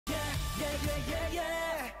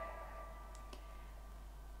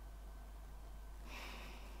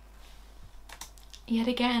Yet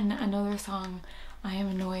again, another song I am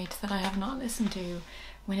annoyed that I have not listened to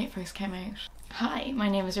when it first came out. Hi, my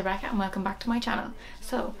name is Rebecca and welcome back to my channel.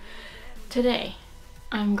 So, today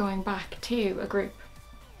I'm going back to a group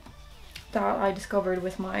that I discovered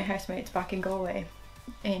with my housemates back in Galway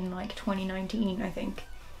in like 2019, I think,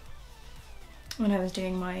 when I was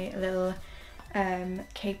doing my little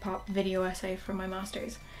K-pop video essay for my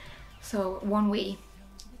masters. So, ONEWE.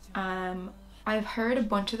 I've heard a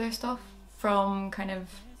bunch of their stuff from kind of,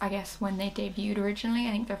 I guess, when they debuted originally.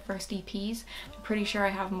 I think their first EPs. I'm pretty sure I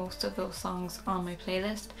have most of those songs on my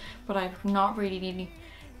playlist, but I've not really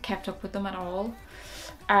kept up with them at all.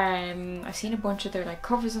 I've seen a bunch of their like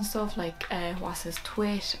covers and stuff, like Wasa's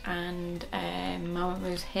Twit and Mama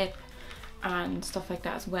Moo's Hip and stuff like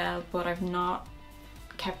that as well, but I've not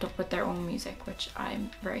kept up with their own music, which I'm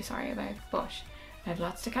very sorry about, but I have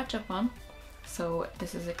lots to catch up on, so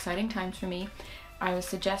this is exciting times for me. I was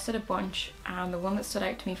suggested a bunch, and the one that stood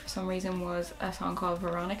out to me for some reason was a song called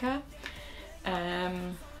Veronica.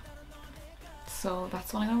 So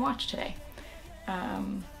that's what I'm gonna watch today.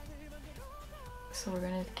 So we're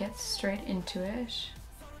gonna get straight into it.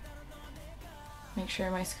 Make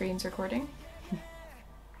sure my screen's recording.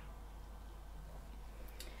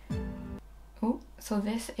 Oh, so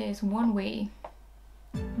this is ONEWE,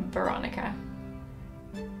 Veronica.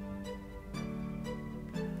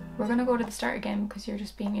 We're gonna go to the start again because you're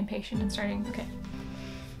just being impatient and starting. Okay.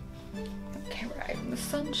 Okay, we're out in the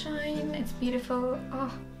sunshine. It's beautiful.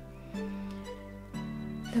 Oh.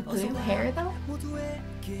 The blue hair though?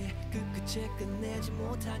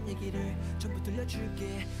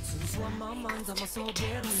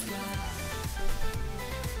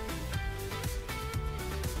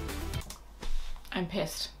 I'm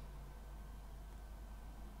pissed.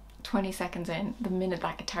 20 seconds in, the minute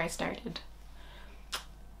that guitar started.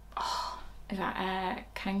 Is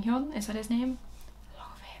that Kanghyun? Is that his name? I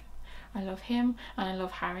love him. I love him, and I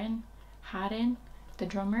love Harin, the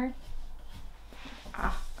drummer.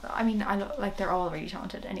 I mean, like they're all really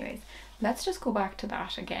talented. Anyways, let's just go back to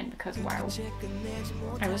that again because wow,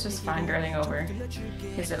 I was just fangirling over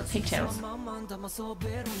his little pigtails.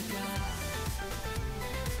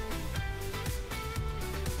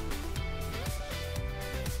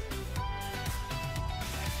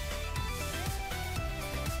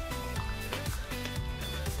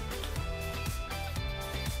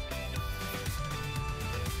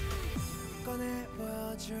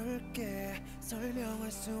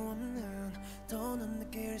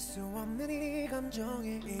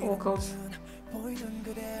 Vocals. Oh my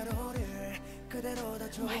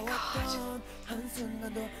god.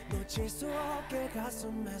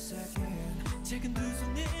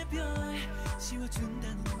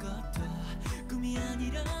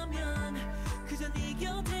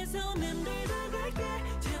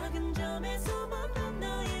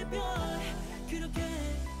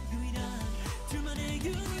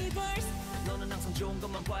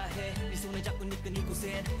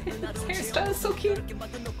 His hairstyle is so cute.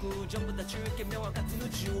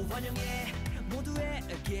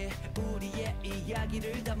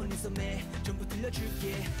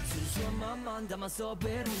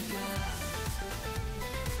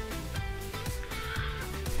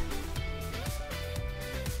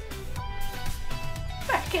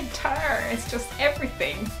 That guitar is just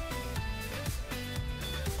everything.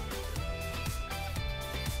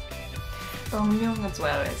 Myung as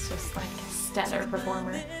well is just like a stellar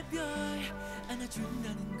performer.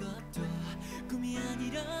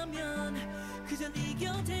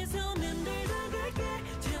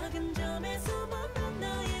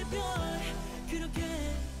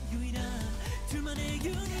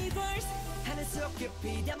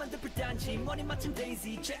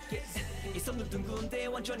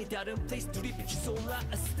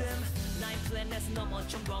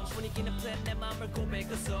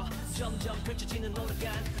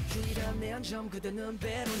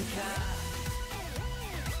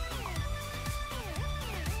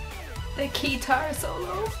 The guitar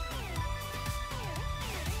solo.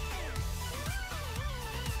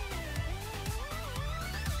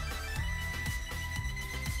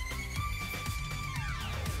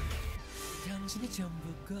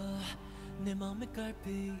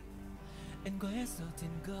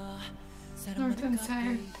 Northern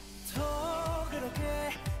South.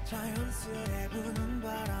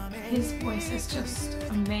 His voice is just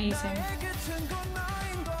amazing.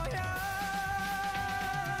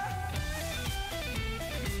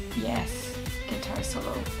 Yes, guitar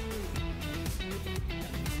solo.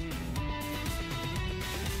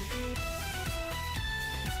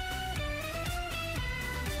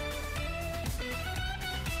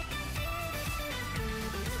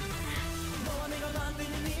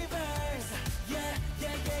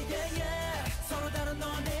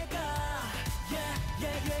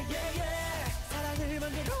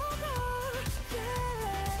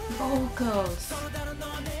 vocals.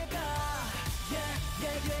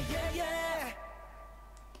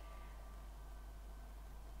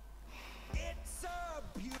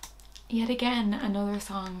 Yet again, another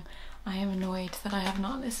song I am annoyed that I have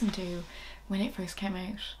not listened to when it first came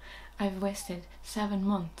out. I've wasted 7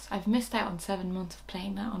 months. I've missed out on 7 months of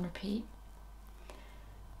playing that on repeat.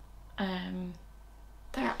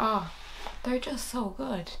 They're just so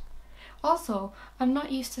good. Also, I'm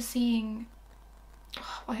not used to seeing,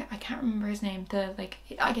 I can't remember his name,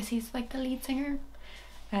 I guess he's like the lead singer.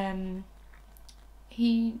 I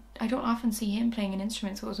don't often see him playing an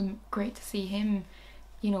instrument, so it was great to see him,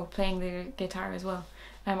 you know, playing the guitar as well.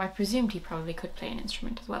 I presumed he probably could play an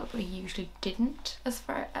instrument as well, but he usually didn't. As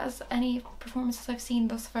far as any performances I've seen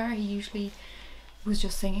thus far, he usually was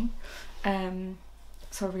just singing.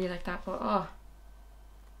 So I really like that, but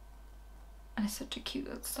and it's such a cute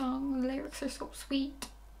little song. The lyrics are so sweet.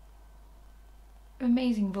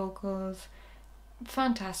 Amazing vocals,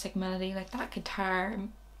 fantastic melody. Like that guitar,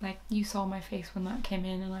 like you saw my face when that came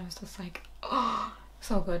in, and I was just like, oh,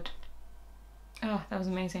 so good. Oh, that was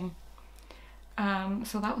amazing.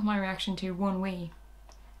 So that was my reaction to ONEWE,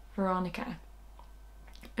 Veronica.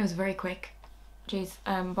 It was very quick, jeez.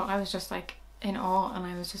 But I was just like in awe, and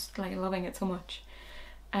I was just like loving it so much.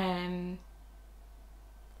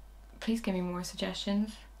 Please give me more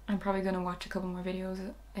suggestions. I'm probably gonna watch a couple more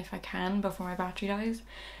videos if I can before my battery dies.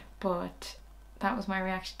 But that was my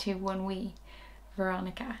reaction to ONEWE,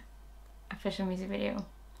 Veronica, official music video.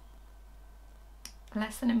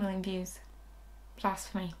 Less than 1 million views.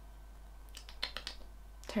 Blasphemy.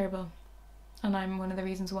 Terrible. And I'm one of the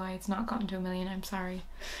reasons why it's not gotten to 1 million. I'm sorry.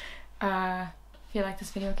 If you like this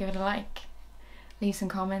video, give it a like. Leave some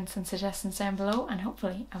comments and suggestions down below, and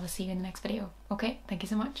hopefully I will see you in the next video. Okay, thank you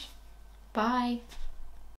so much. Bye.